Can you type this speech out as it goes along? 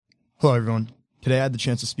Hello, everyone. Today I had the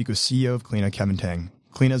chance to speak with CEO of Cleana, Kevin Tang.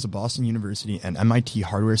 Cleana is a Boston University and MIT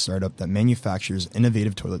hardware startup that manufactures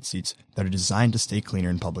innovative toilet seats that are designed to stay cleaner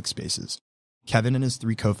in public spaces. Kevin and his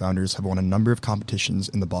three co-founders have won a number of competitions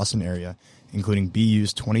in the Boston area, including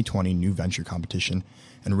BU's 2020 New Venture Competition,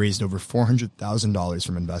 and raised over $400,000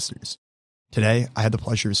 from investors. Today, I had the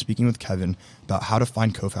pleasure of speaking with Kevin about how to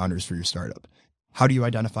find co-founders for your startup. How do you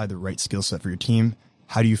identify the right skill set for your team?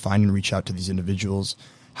 How do you find and reach out to these individuals?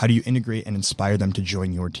 How do you integrate and inspire them to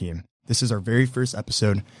join your team? This is our very first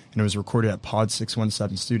episode, and it was recorded at Pod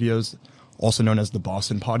 617 Studios, also known as the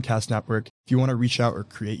Boston Podcast Network. If you want to reach out or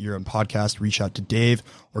create your own podcast, reach out to Dave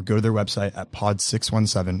or go to their website at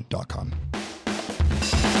pod617.com.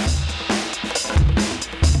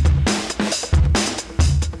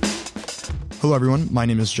 Hello, everyone. My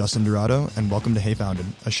name is Justin Dorado, and welcome to Hey Founded,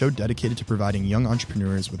 a show dedicated to providing young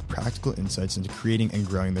entrepreneurs with practical insights into creating and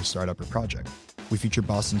growing their startup or project. We feature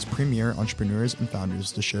Boston's premier entrepreneurs and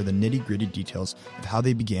founders to share the nitty-gritty details of how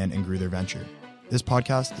they began and grew their venture. This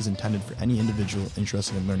podcast is intended for any individual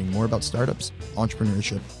interested in learning more about startups,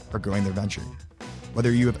 entrepreneurship, or growing their venture.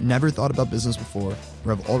 Whether you have never thought about business before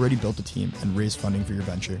or have already built a team and raised funding for your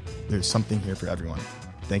venture, there's something here for everyone.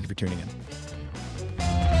 Thank you for tuning in.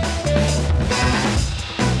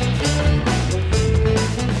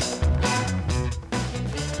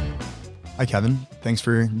 Hi, Kevin. Thanks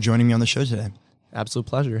for joining me on the show today. Absolute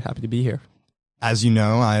pleasure. Happy to be here. As you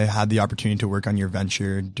know, I had the opportunity to work on your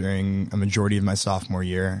venture during a majority of my sophomore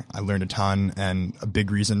year. I learned a ton, and a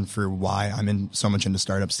big reason for why I'm so much into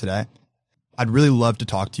startups today. I'd really love to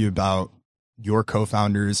talk to you about your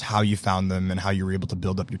co-founders, how you found them, and how you were able to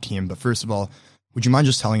build up your team. But first of all, would you mind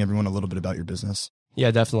just telling everyone a little bit about your business?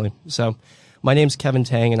 Yeah, definitely. So my name's Kevin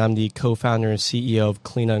Tang, and I'm the co-founder and CEO of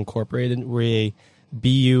Cleana Incorporated. We're a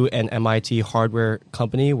BU and MIT hardware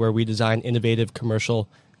company where we design innovative commercial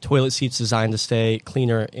toilet seats designed to stay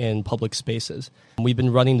cleaner in public spaces. We've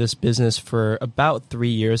been running this business for about 3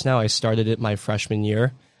 years now. I started it my freshman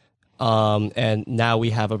year, and now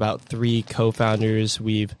we have about 3 co-founders.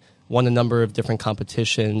 We've won a number of different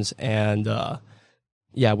competitions, and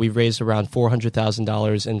we've raised around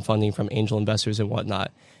 $400,000 in funding from angel investors and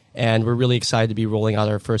whatnot. And we're really excited to be rolling out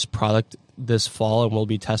our first product this fall, and we'll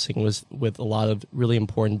be testing with a lot of really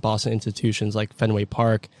important Boston institutions like Fenway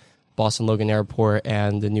Park, Boston Logan Airport,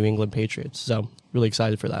 and the New England Patriots. So really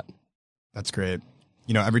excited for that. That's great.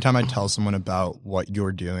 You know, every time I tell someone about what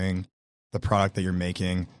you're doing, the product that you're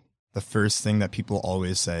making, the first thing that people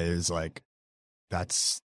always say is like,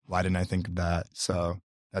 why didn't I think of that? So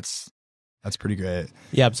that's pretty great.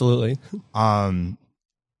 Yeah, absolutely.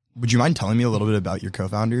 Would you mind telling me a little bit about your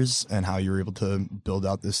co-founders and how you were able to build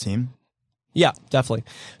out this team? Yeah, definitely.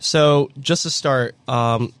 So just to start,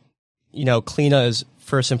 Cleana is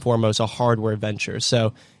first and foremost a hardware venture.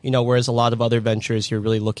 So, whereas a lot of other ventures, you're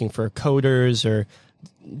really looking for coders or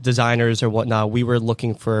designers or whatnot, we were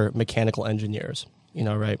looking for mechanical engineers,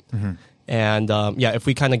 right? Mm-hmm. And if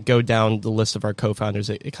we kind of go down the list of our co-founders,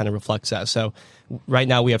 it kind of reflects that. So right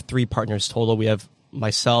now we have 3 partners total. We have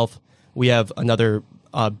myself, we have another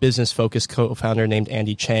business-focused co-founder named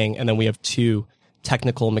Andy Chang, and then we have 2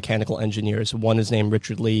 technical mechanical engineers. One is named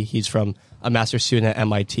Richard Lee. He's from a master's student at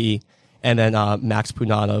MIT, and then Max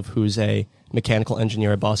Punanov, who's a mechanical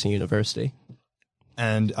engineer at Boston University.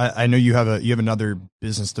 And I know you have another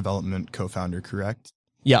business development co-founder, correct?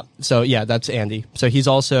 Yeah. So yeah, that's Andy. So he's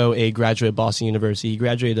also a graduate at Boston University. He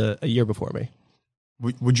graduated a year before me.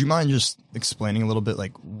 Would you mind just explaining a little bit,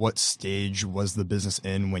 like what stage was the business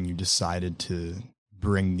in when you decided to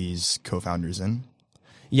bring these co-founders in?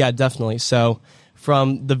 Yeah, definitely. So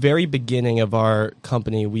from the very beginning of our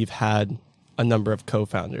company, we've had a number of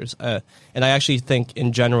co-founders. And I actually think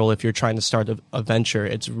in general, if you're trying to start a venture,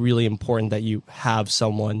 it's really important that you have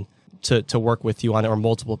someone to work with you on it, or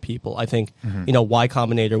multiple people. I think, Y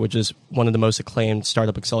Combinator, which is one of the most acclaimed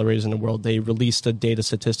startup accelerators in the world, they released a data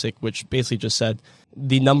statistic which basically just said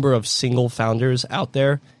the number of single founders out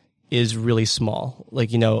there is really small.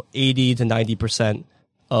 80 to 90%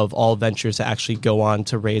 of all ventures that actually go on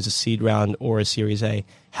to raise a seed round or a Series A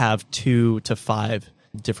have 2 to 5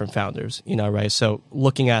 different founders, right? So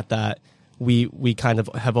looking at that, we kind of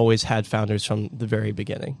have always had founders from the very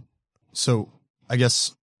beginning. So I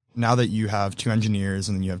guess now that you have 2 engineers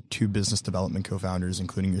and then you have 2 business development co-founders,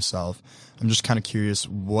 including yourself, I'm just kind of curious,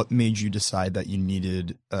 what made you decide that you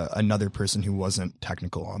needed another person who wasn't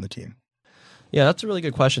technical on the team? Yeah, that's a really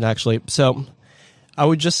good question, actually. So I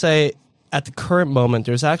would just say at the current moment,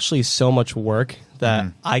 there's actually so much work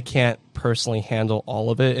that I can't personally handle all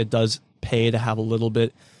of it. It does pay to have a little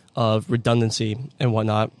bit of redundancy and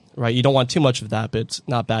whatnot, right? You don't want too much of that, but it's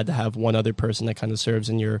not bad to have one other person that kind of serves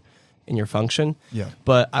in your in your function. Yeah.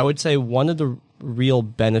 But I would say one of the real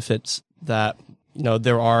benefits that,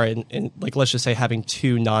 there are in like, let's just say having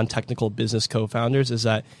two non-technical business co-founders is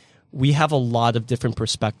that we have a lot of different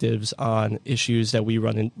perspectives on issues that we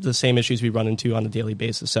run in, the same issues we run into on a daily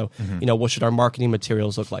basis. So, what should our marketing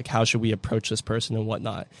materials look like? How should we approach this person and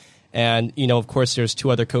whatnot? And, of course, there's two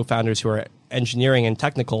other co-founders who are engineering and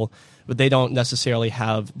technical, but they don't necessarily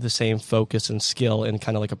have the same focus and skill in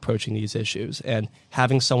kind of like approaching these issues. And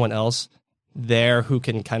having someone else there who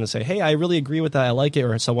can kind of say, hey, I really agree with that, I like it,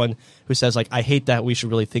 or someone who says like, I hate that, we should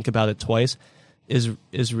really think about it twice, is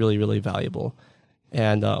really, really valuable.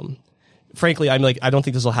 And frankly, I don't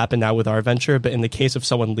think this will happen now with our venture, but in the case of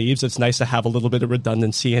someone leaves, it's nice to have a little bit of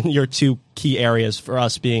redundancy in your two key areas, for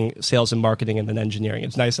us being sales and marketing and then engineering.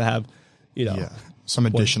 It's nice to have, some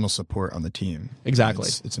additional support on the team. Exactly.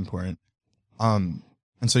 It's important. And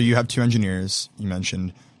so you have two engineers, you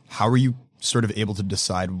mentioned. How are you sort of able to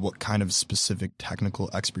decide what kind of specific technical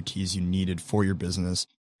expertise you needed for your business?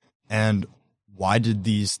 And why did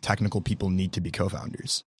these technical people need to be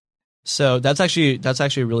co-founders? So that's actually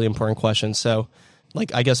a really important question. So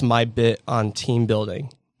like, I guess my bit on team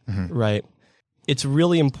building, right? It's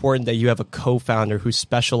really important that you have a co-founder who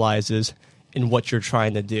specializes in what you're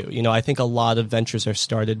trying to do. I think a lot of ventures are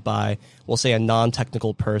started by, we'll say, a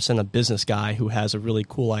non-technical person, a business guy who has a really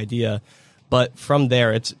cool idea. But from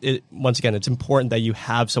there, once again, it's important that you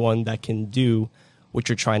have someone that can do what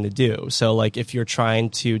you're trying to do. So like if you're trying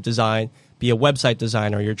to be a website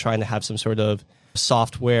designer, you're trying to have some sort of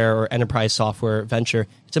software or enterprise software venture,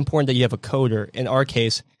 it's important that you have a coder. In our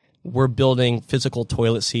case, we're building physical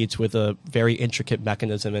toilet seats with a very intricate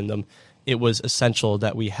mechanism in them. It was essential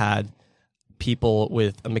that we had people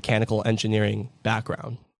with a mechanical engineering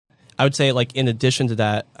background. I would say, like, in addition to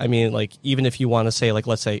that, I mean, like, even if you want to say, like,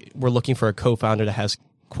 let's say we're looking for a co-founder that has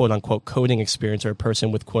quote unquote coding experience, or a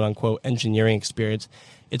person with quote unquote engineering experience,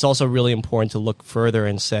 it's also really important to look further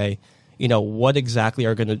and say, what exactly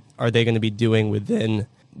are they going to be doing within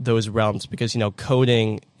those realms? Because,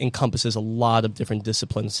 coding encompasses a lot of different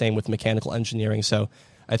disciplines, same with mechanical engineering. So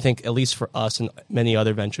I think, at least for us and many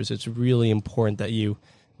other ventures, it's really important that you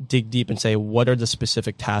dig deep and say, what are the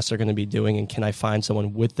specific tasks they're going to be doing, and can I find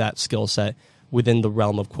someone with that skill set within the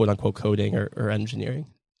realm of quote unquote coding or engineering?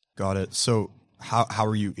 Got it. So how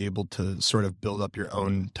are you able to sort of build up your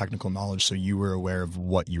own technical knowledge so you were aware of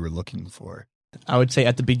what you were looking for? I would say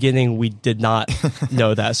at the beginning, we did not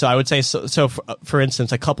know that. So I would say, so for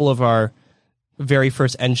instance, a couple of our very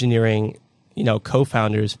first engineering,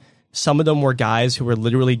 co-founders, some of them were guys who were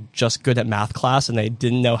literally just good at math class, and they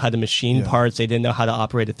didn't know how to machine parts. They didn't know how to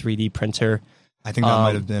operate a 3D printer. I think that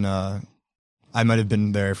might have been, I might have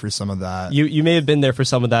been there for some of that. You may have been there for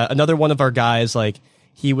some of that. Another one of our guys, like,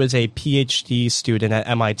 he was a PhD student at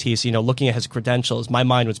MIT. So, looking at his credentials, my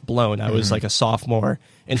mind was blown. I was like a sophomore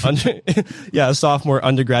a sophomore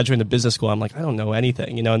undergraduate in a business school. I'm like, I don't know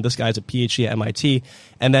anything, and this guy's a PhD at MIT.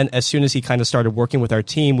 And then as soon as he kind of started working with our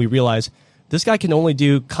team, we realized this guy can only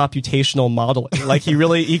do computational modeling. Like,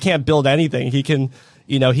 he can't build anything. He can,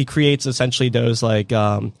 he creates essentially those like,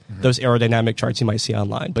 those aerodynamic charts you might see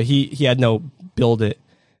online, but he had no build it.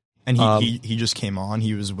 And he just came on.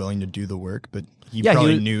 He was willing to do the work, but he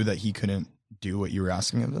probably knew that he couldn't do what you were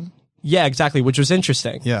asking of him. Yeah, exactly. Which was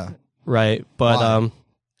interesting. Yeah. Right. But,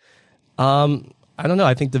 I don't know.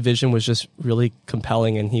 I think the vision was just really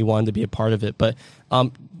compelling, and he wanted to be a part of it. But,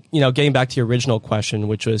 getting back to your original question,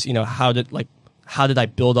 which was, how did I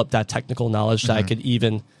build up that technical knowledge that I could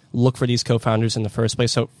even look for these co-founders in the first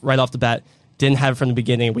place? So right off the bat, didn't have it from the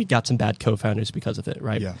beginning. We got some bad co-founders because of it,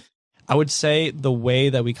 right? Yeah. I would say the way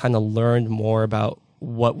that we kind of learned more about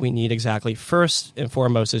what we need exactly, first and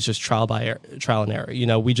foremost, is just trial and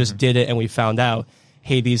error. We just did it, and we found out,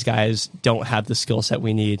 hey, these guys don't have the skill set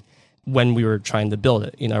we need when we were trying to build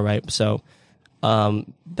it, right? So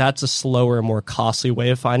that's a slower, more costly way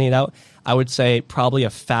of finding it out. I would say probably a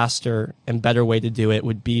faster and better way to do it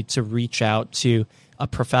would be to reach out to a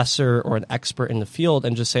professor or an expert in the field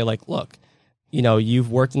and just say, like, look,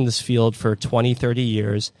 you've worked in this field for 20, 30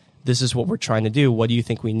 years. This is what we're trying to do. What do you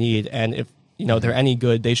think we need? And if, they're any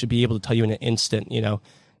good, they should be able to tell you in an instant,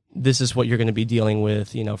 this is what you're going to be dealing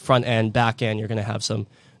with, front end, back end. You're going to have some,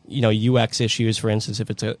 UX issues, for instance,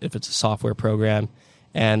 if it's a software program,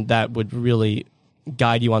 and that would really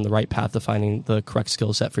guide you on the right path to finding the correct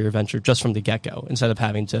skill set for your venture just from the get-go, instead of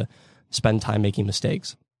having to spend time making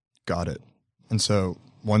mistakes. Got it. And so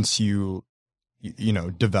once you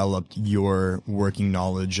developed your working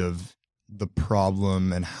knowledge of the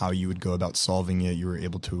problem and how you would go about solving it, you were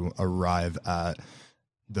able to arrive at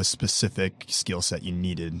the specific skill set you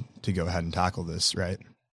needed to go ahead and tackle this, right?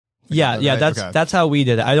 That's how we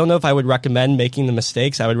did it. I don't know if I would recommend making the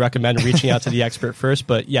mistakes. I would recommend reaching out to the expert first,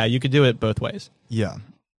 but yeah, you could do it both ways. Yeah.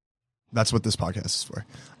 That's what this podcast is for.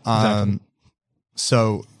 Exactly.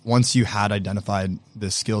 So once you had identified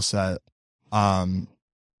this skill set, I'm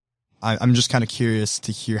just kind of curious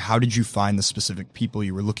to hear, how did you find the specific people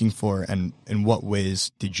you were looking for, and in what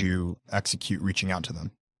ways did you execute reaching out to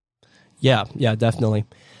them? Yeah, definitely.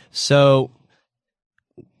 So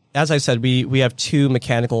as I said, we have two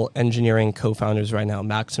mechanical engineering co-founders right now,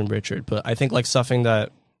 Max and Richard. But I think like something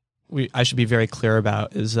that I should be very clear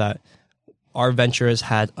about is that our venture has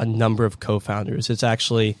had a number of co-founders. It's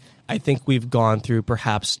actually, I think we've gone through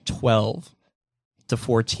perhaps 12 to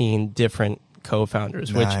 14 different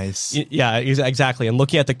co-founders. Nice. Which, yeah, exactly. And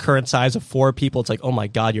looking at the current size of 4 people, it's like, oh my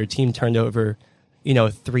God, your team turned over,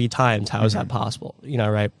 3 times. How is that possible?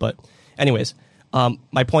 Right? But anyways,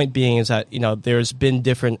 my point being is that, there's been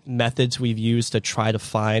different methods we've used to try to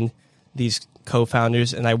find these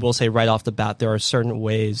co-founders. And I will say right off the bat, there are certain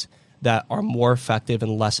ways that are more effective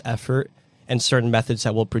and less effort, and certain methods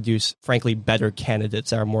that will produce, frankly, better candidates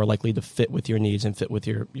that are more likely to fit with your needs and fit with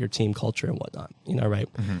your team culture and whatnot,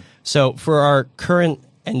 right? Mm-hmm. So for our current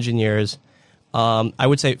engineers, I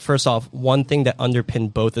would say, first off, one thing that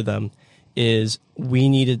underpinned both of them is we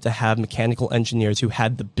needed to have mechanical engineers who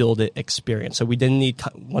had the build it experience. So we didn't need,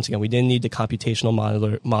 once again, we didn't need the computational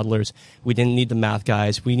modelers. We didn't need the math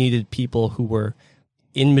guys. We needed people who were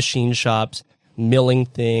in machine shops, milling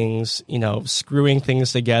things, screwing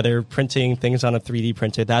things together, printing things on a 3D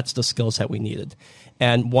printer. That's the skill set we needed.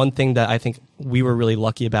 And one thing that I think we were really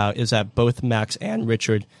lucky about is that both Max and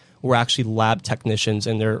Richard were actually lab technicians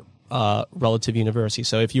in their relative university.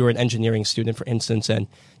 So if you were an engineering student, for instance, and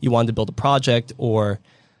you wanted to build a project, or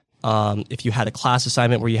if you had a class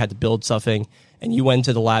assignment where you had to build something and you went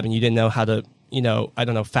to the lab and you didn't know how to,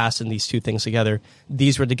 fasten these two things together,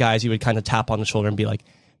 these were the guys you would kind of tap on the shoulder and be like,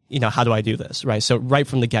 how do I do this? Right. So right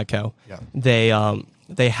from the get-go, they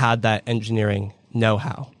had that engineering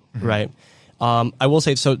know-how. Mm-hmm. Right. I will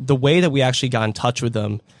say, so the way that we actually got in touch with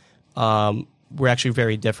them, we're actually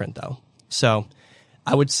very different though. So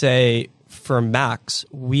I would say for Max,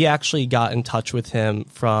 we actually got in touch with him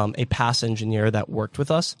from a past engineer that worked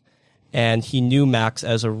with us, and he knew Max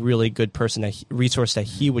as a really good person, resource that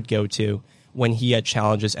he would go to when he had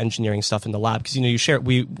challenges engineering stuff in the lab. Because,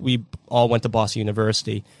 we all went to Boston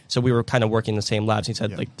University, so we were kind of working in the same labs. He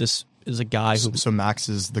said, this is a guy who... So Max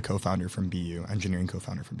is the co-founder from BU, engineering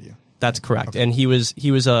co-founder from BU. That's correct. Okay. And he was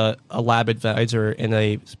a lab advisor in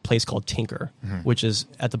a place called Tinker, mm-hmm. which is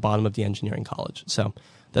at the bottom of the engineering college. So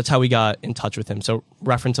that's how we got in touch with him. So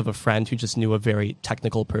reference of a friend who just knew a very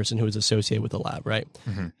technical person who was associated with the lab, right?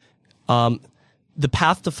 Mm-hmm. The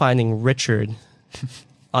path to finding Richard...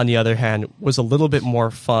 on the other hand, was a little bit more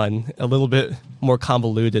fun, a little bit more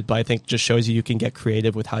convoluted, but I think just shows you can get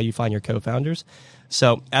creative with how you find your co-founders.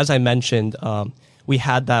 So as I mentioned, we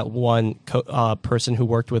had that one person who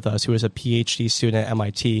worked with us who was a PhD student at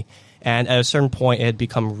MIT. And at a certain point, it had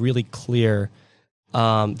become really clear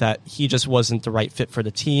that he just wasn't the right fit for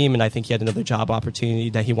the team. And I think he had another job opportunity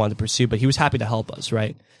that he wanted to pursue, but he was happy to help us,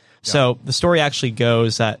 right? Yeah. So the story actually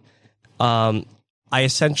goes that I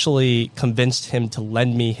essentially convinced him to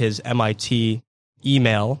lend me his MIT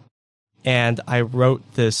email, and I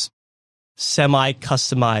wrote this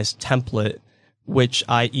semi-customized template, which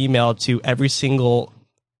I emailed to every single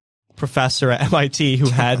professor at MIT who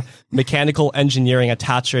had mechanical engineering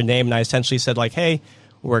attached to their name. And I essentially said, hey,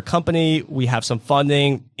 we're a company, we have some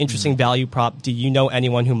funding, interesting value prop. Do you know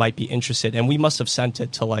anyone who might be interested? And we must have sent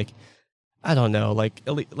it to I don't know, like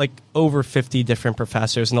over 50 different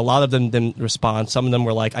professors, and a lot of them didn't respond. Some of them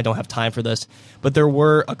were like, I don't have time for this. But there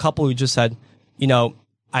were a couple who just said,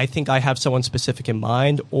 I think I have someone specific in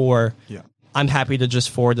mind, or I'm happy to just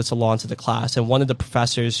forward this along to the class. And one of the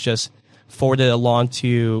professors just forwarded it along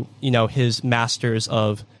to, his master's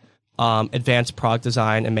of advanced product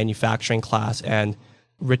design and manufacturing class. And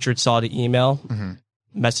Richard saw the email,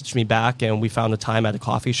 messaged me back, and we found the time at a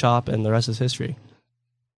coffee shop, and the rest is history.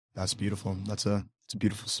 That's beautiful. It's a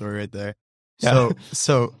beautiful story right there. Yeah.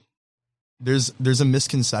 So there's a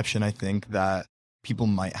misconception I think that people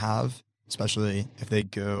might have, especially if they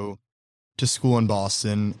go to school in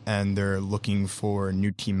Boston and they're looking for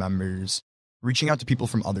new team members, reaching out to people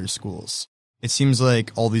from other schools. It seems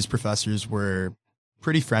like all these professors were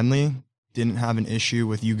pretty friendly, didn't have an issue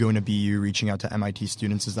with you going to BU reaching out to MIT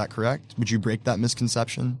students. Is that correct? Would you break that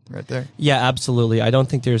misconception right there? Yeah, absolutely. I don't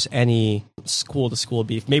think there's any school-to-school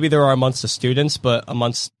beef. Maybe there are amongst the students, but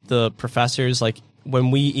amongst the professors, when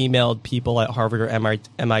we emailed people at Harvard or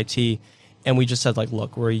MIT, and we just said,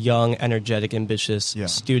 look, we're young, energetic, ambitious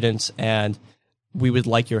students, and we would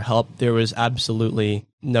like your help, there was absolutely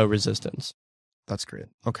no resistance. That's great.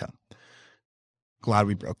 Okay. Glad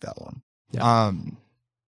we broke that one. Yeah.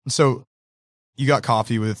 So you got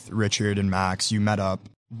coffee with Richard and Max, you met up.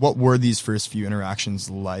 What were these first few interactions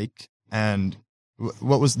like? And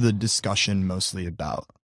what was the discussion mostly about?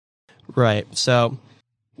 Right. So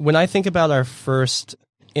when I think about our first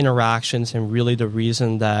interactions and really the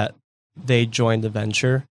reason that they joined the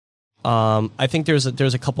venture, I think there's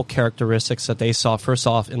a couple characteristics that they saw, first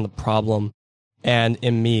off, in the problem and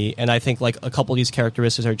in me. And I think like a couple of these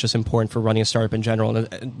characteristics are just important for running a startup in general.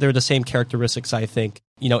 And they're the same characteristics I think,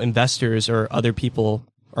 investors or other people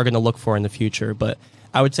are going to look for in the future. But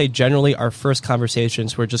I would say generally our first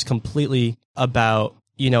conversations were just completely about,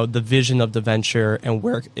 the vision of the venture and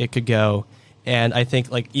where it could go. And I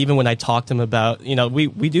think like even when I talked to him about,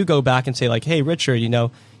 we do go back and say like, hey, Richard,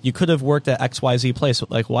 you could have worked at XYZ place.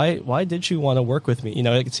 Like, why did you want to work with me?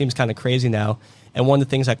 It seems kind of crazy now. And one of the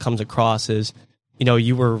things that comes across is,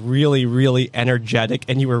 you were really, really energetic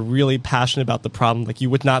and you were really passionate about the problem. Like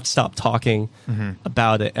you would not stop talking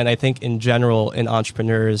about it. And I think in general, in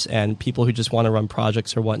entrepreneurs and people who just want to run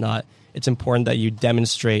projects or whatnot, it's important that you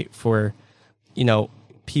demonstrate for,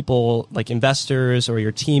 people like investors or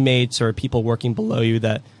your teammates or people working below you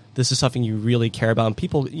that this is something you really care about.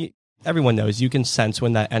 And everyone knows, you can sense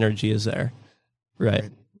when that energy is there. Right.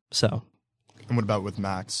 So. And what about with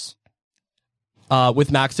Max? With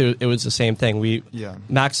Max, it was the same thing.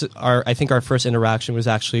 Max, I think our first interaction was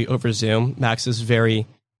actually over Zoom. Max is very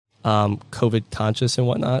COVID conscious and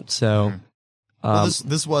whatnot. So,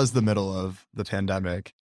 this was the middle of the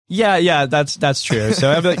pandemic. Yeah, that's true.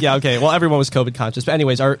 So, okay. Well, everyone was COVID conscious, but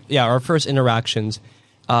anyways, our first interactions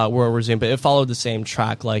were over Zoom, but it followed the same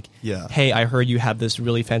track. Like, hey, I heard you have this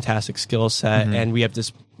really fantastic skill set, and we have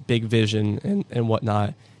this big vision and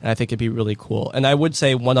whatnot. And I think it'd be really cool. And I would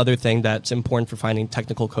say one other thing that's important for finding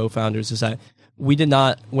technical co-founders is that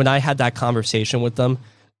when I had that conversation with them,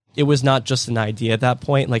 it was not just an idea at that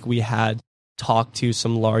point. Like we had talked to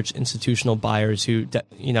some large institutional buyers who,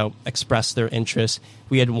 expressed their interest.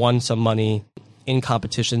 We had won some money in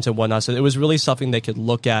competitions and whatnot. So it was really something they could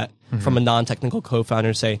look at from a non-technical co-founder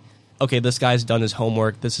and say, okay, this guy's done his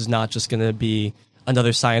homework. This is not just going to be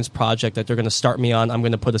another science project that they're going to start me on. I'm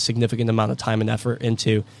going to put a significant amount of time and effort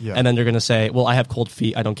into. Yeah. And then they're going to say, well, I have cold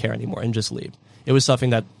feet. I don't care anymore, and just leave. It was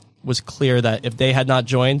something that was clear that if they had not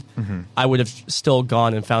joined, I would have still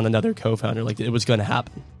gone and found another co-founder. Like it was going to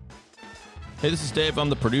happen. Hey, this is Dave.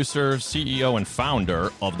 I'm the producer, CEO, and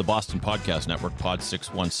founder of the Boston Podcast Network,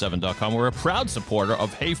 pod617.com. We're a proud supporter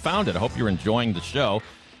of Hey Found It. I hope you're enjoying the show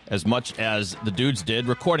as much as the dudes did,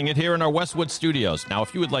 recording it here in our Westwood studios. Now,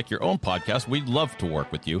 if you would like your own podcast, we'd love to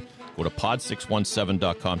work with you. Go to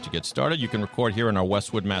pod617.com to get started. You can record here in our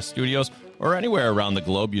Westwood, Mass studios or anywhere around the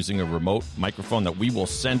globe using a remote microphone that we will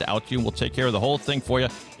send out to you. We'll take care of the whole thing for you.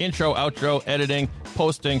 Intro, outro, editing,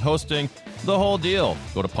 posting, hosting, the whole deal.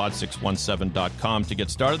 Go to pod617.com to get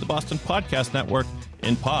started. The Boston Podcast Network.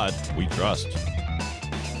 In pod, we trust.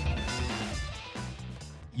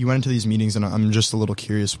 You went into these meetings, and I'm just a little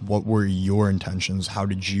curious, what were your intentions? How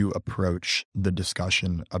did you approach the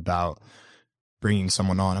discussion about bringing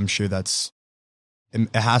someone on? I'm sure it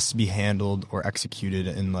has to be handled or executed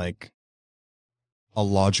in like a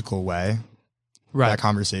logical way, right? That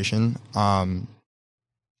conversation. And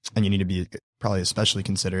you need to be probably especially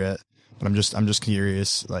considerate, but I'm just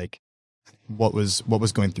curious, like what was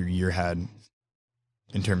going through your head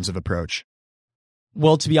in terms of approach?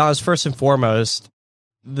 Well, to be honest, first and foremost,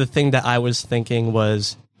 the thing that I was thinking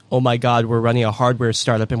was, oh my God, we're running a hardware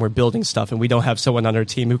startup and we're building stuff and we don't have someone on our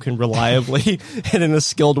team who can reliably and in a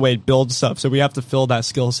skilled way build stuff. So we have to fill that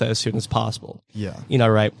skill set as soon as possible. Yeah.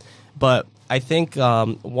 Right. But I think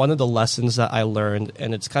one of the lessons that I learned,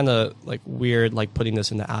 and it's kind of like weird, like putting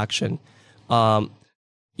this into action, as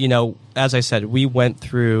I said, we went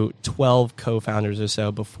through 12 co-founders or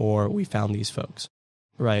so before we found these folks,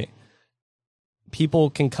 right? People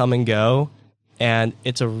can come and go, and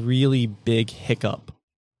it's a really big hiccup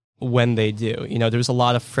when they do. There's a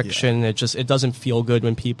lot of friction. Yeah. It doesn't feel good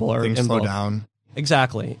when people are involved. Slow down.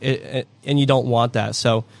 Exactly. And you don't want that.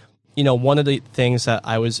 So, one of the things that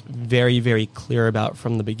I was very, very clear about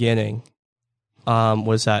from the beginning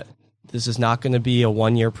was that this is not going to be a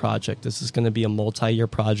one-year project. This is going to be a multi-year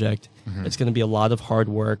project. It's going to be a lot of hard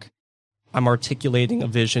work. I'm articulating a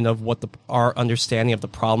vision of what our understanding of the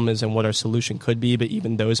problem is and what our solution could be, but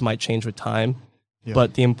even those might change with time. Yeah.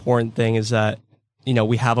 But the important thing is that,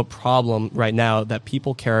 we have a problem right now that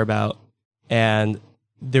people care about, and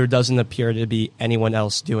there doesn't appear to be anyone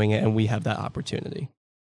else doing it, and we have that opportunity.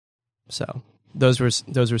 So those were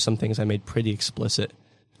some things I made pretty explicit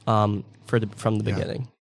from the beginning.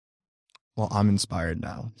 Well, I'm inspired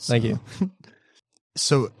now. So. Thank you.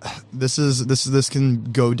 So this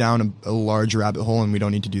can go down a large rabbit hole, and we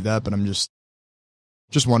don't need to do that. But I'm just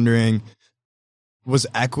wondering, was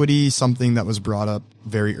equity something that was brought up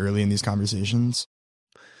very early in these conversations?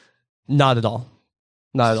 Not at all.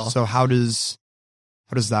 Not at all. So how does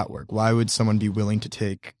that work? Why would someone be willing to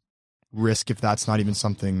take risk if that's not even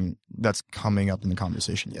something that's coming up in the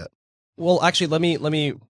conversation yet? Well, actually, let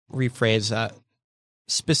me rephrase that.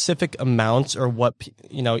 Specific amounts, or what,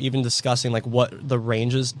 even discussing like what the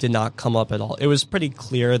ranges, did not come up at all. It was pretty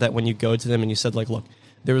clear that when you go to them and you said like, look,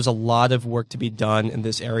 there was a lot of work to be done in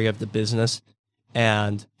this area of the business,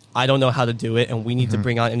 and I don't know how to do it, and we need to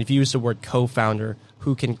bring on, and if you use the word co-founder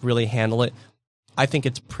who can really handle it, I think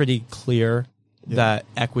it's pretty clear that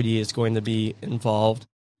equity is going to be involved.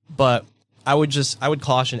 But I would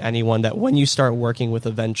caution anyone that when you start working on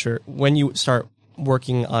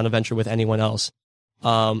a venture with anyone else,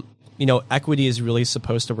 equity is really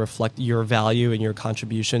supposed to reflect your value and your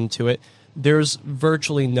contribution to it. There's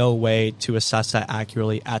virtually no way to assess that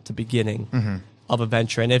accurately at the beginning of a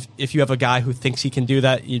venture. And if you have a guy who thinks he can do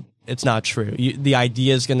that, it's not true. The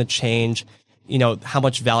idea is going to change. How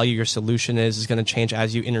much value your solution is going to change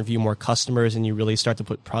as you interview more customers and you really start to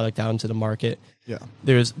put product out into the market. Yeah.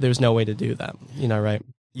 There's no way to do that, right?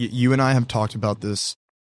 You and I have talked about this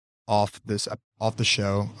off the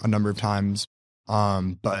show a number of times.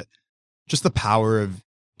 But just the power of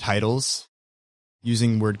titles,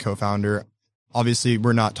 using word co-founder. Obviously,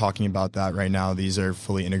 we're not talking about that right now. These are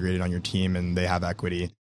fully integrated on your team and they have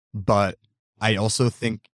equity. But I also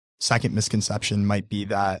think second misconception might be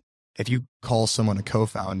that if you call someone a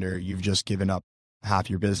co-founder, you've just given up half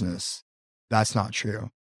your business. That's not true.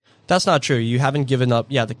 That's not true. You haven't given up.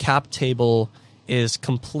 Yeah, the cap table is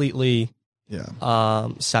completely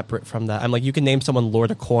separate from that. I'm like, you can name someone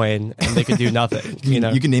Lord of Coin and they could do nothing.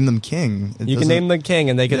 You can name them king. You can name them king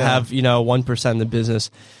and they could have 1% of the business.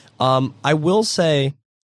 I will say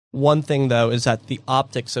one thing though is that the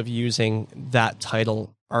optics of using that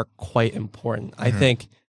title are quite important. I think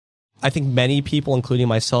many people, including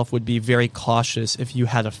myself, would be very cautious if you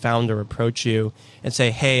had a founder approach you and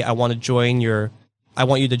say, "Hey, I want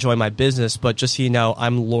you to join my business, but just so you know,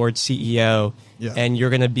 I'm Lord CEO, and you're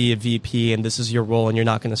going to be a VP, and this is your role, and you're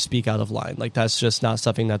not going to speak out of line." Like, that's just not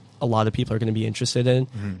something that a lot of people are going to be interested in.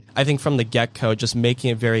 I think from the get-go, just making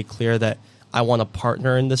it very clear that I want a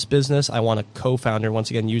partner in this business, I want a co-founder, once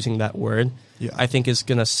again, using that word, I think is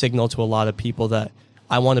going to signal to a lot of people that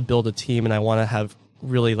I want to build a team, and I want to have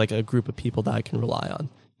really like a group of people that I can rely on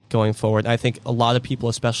going forward. And I think a lot of people,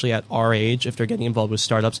 especially at our age, if they're getting involved with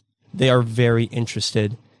startups, they are very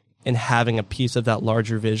interested in having a piece of that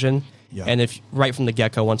larger vision. And if right from the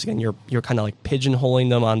get-go, once again, you're kind of like pigeonholing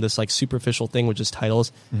them on this like superficial thing, which is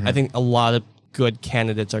titles, I think a lot of good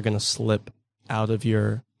candidates are going to slip out of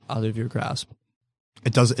your grasp.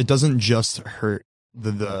 It doesn't just hurt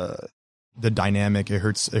the dynamic. It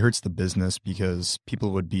hurts the business because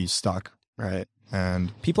people would be stuck, right?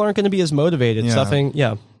 And people aren't going to be as motivated.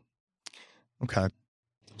 Okay.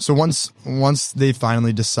 So once they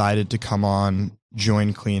finally decided to come on,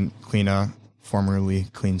 join Cleana, formerly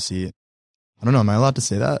Clean Seat. I don't know. Am I allowed to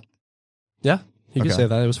say that? Yeah, you can say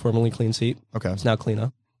that. It was formerly Clean Seat. Okay. It's now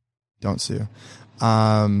Cleana. Don't sue.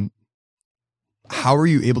 How are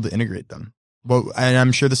you able to integrate them? Well, and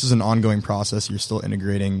I'm sure this is an ongoing process. You're still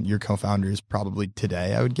integrating your co-founders probably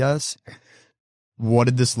today, I would guess. What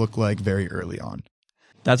did this look like very early on?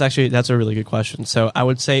 That's a really good question. So I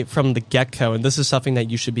would say from the get-go, and this is something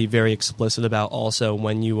that you should be very explicit about also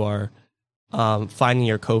when you are finding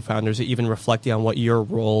your co-founders, or even reflecting on what your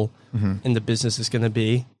role in the business is going to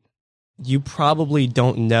be. You probably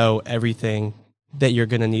don't know everything that you're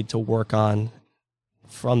going to need to work on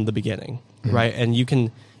from the beginning, right? And you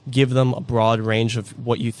can give them a broad range of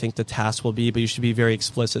what you think the task will be, but you should be very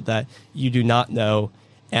explicit that you do not know,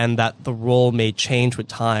 and that the role may change with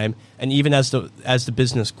time. And even as the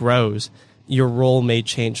business grows, your role may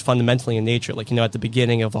change fundamentally in nature. Like, at the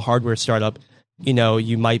beginning of a hardware startup,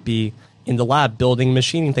 you might be in the lab building,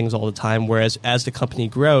 machining things all the time. Whereas as the company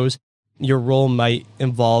grows, your role might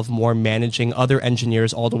involve more managing other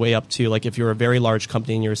engineers all the way up to, like, if you're a very large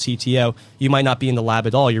company and you're a CTO, you might not be in the lab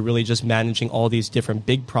at all. You're really just managing all these different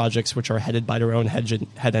big projects, which are headed by their own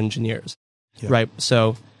head engineers, right?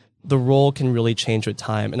 So the role can really change with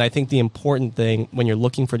time. And I think the important thing when you're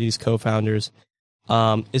looking for these co-founders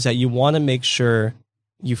is that you want to make sure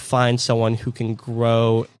you find someone who can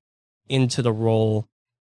grow into the role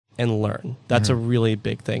and learn. That's a really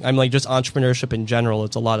big thing. I'm like, just entrepreneurship in general,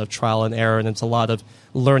 it's a lot of trial and error, and it's a lot of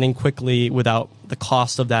learning quickly without the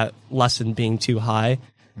cost of that lesson being too high.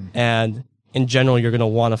 And in general, you're going to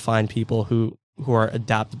want to find people who are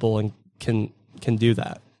adaptable and can do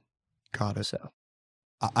that. Got it. So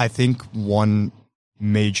I think one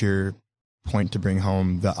major point to bring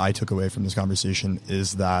home that I took away from this conversation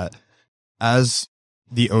is that as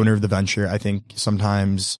the owner of the venture, I think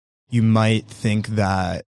sometimes you might think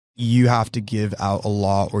that you have to give out a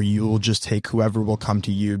lot or you will just take whoever will come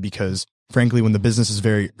to you because frankly, when the business is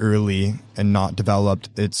very early and not developed,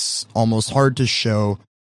 it's almost hard to show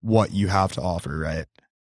what you have to offer, right?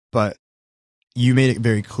 But you made it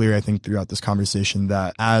very clear, I think, throughout this conversation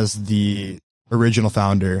that as the original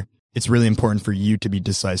founder, it's really important for you to be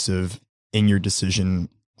decisive in your decision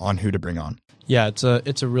on who to bring on. Yeah, it's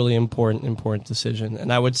a really important decision.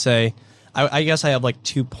 And I would say, I guess I have like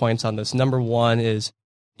 2 points on this. Number one is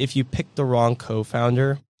if you pick the wrong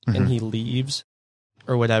co-founder and he leaves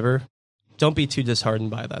or whatever, don't be too disheartened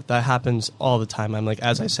by that. That happens all the time. I'm like,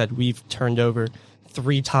 as I said, we've turned over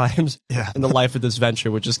 3 times in the life of this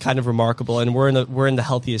venture, which is kind of remarkable. And we're in the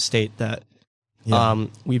healthiest state that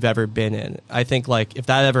we've ever been in. I think like if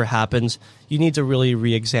that ever happens, you need to really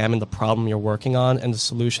re-examine the problem you're working on and the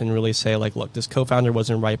solution. Really say like, look, this co-founder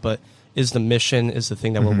wasn't right, but is the mission, is the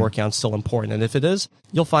thing that we're working on still important? And if it is,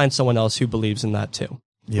 you'll find someone else who believes in that too,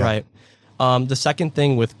 right? The second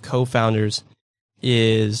thing with co-founders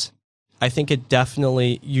is I think it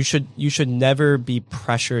definitely, you should never be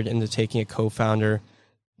pressured into taking a co-founder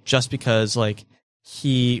just because like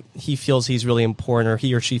he feels he's really important or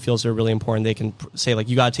he or she feels they're really important. They can say like,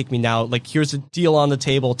 you got to take me now. Like, here's a deal on the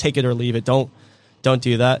table, take it or leave it. Don't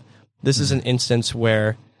do that. This is an instance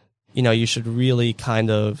where, you should really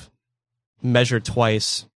kind of measure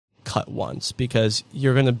twice, cut once, because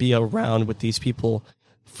you're going to be around with these people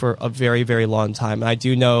for a very, very long time. And I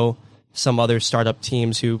do know some other startup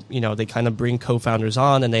teams who, they kind of bring co-founders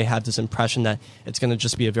on and they have this impression that it's going to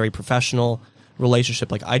just be a very professional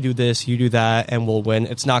relationship. Like, I do this, you do that, and we'll win.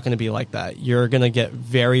 It's not going to be like that. You're going to get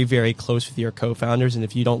very, very close with your co-founders. And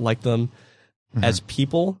if you don't like them as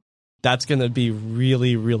people, that's going to be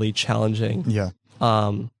really, really challenging. Yeah.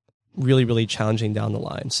 Really, really challenging down the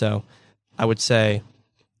line. So I would say,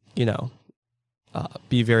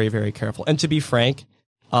 be very, very careful. And to be frank,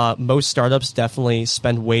 most startups definitely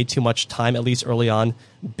spend way too much time, at least early on,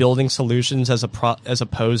 building solutions as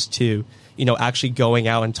opposed to, actually going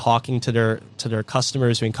out and talking to their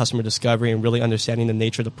customers, doing customer discovery and really understanding the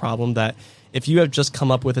nature of the problem. That if you have just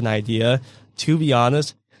come up with an idea, to be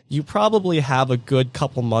honest, you probably have a good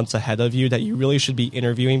couple months ahead of you that you really should be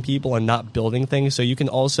interviewing people and not building things. So you can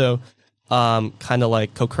also kind of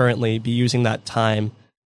like concurrently be using that time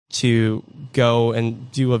to go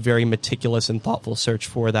and do a very meticulous and thoughtful search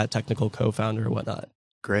for that technical co-founder or whatnot.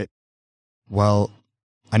 Great. Well,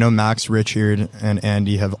 I know Max, Richard, and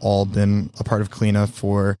Andy have all been a part of Cleana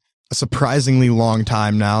for a surprisingly long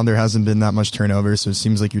time now. There hasn't been that much turnover, so it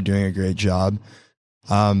seems like you're doing a great job.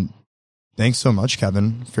 Thanks so much,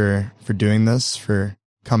 Kevin, for doing this, for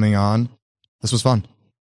coming on. This was fun.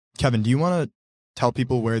 Kevin, do you want to tell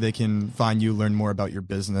people where they can find you, learn more about your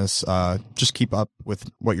business, just keep up with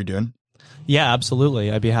what you're doing? Yeah, absolutely.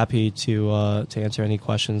 I'd be happy to answer any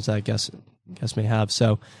questions that I guess may have.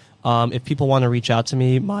 So if people want to reach out to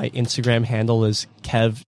me, my Instagram handle is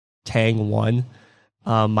kevtang1.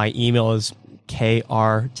 My email is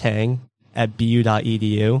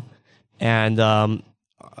krtang@bu.edu. And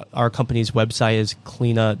our company's website is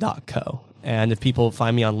cleana.co. And if people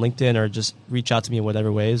find me on LinkedIn or just reach out to me in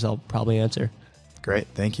whatever ways, I'll probably answer. Great.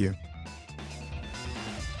 Thank you.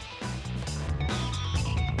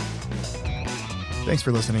 Thanks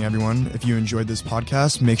for listening, everyone. If you enjoyed this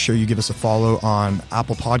podcast, make sure you give us a follow on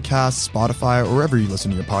Apple Podcasts, Spotify, or wherever you listen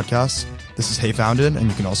to your podcasts. This is Hey Founded, and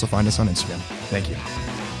you can also find us on Instagram. Thank you.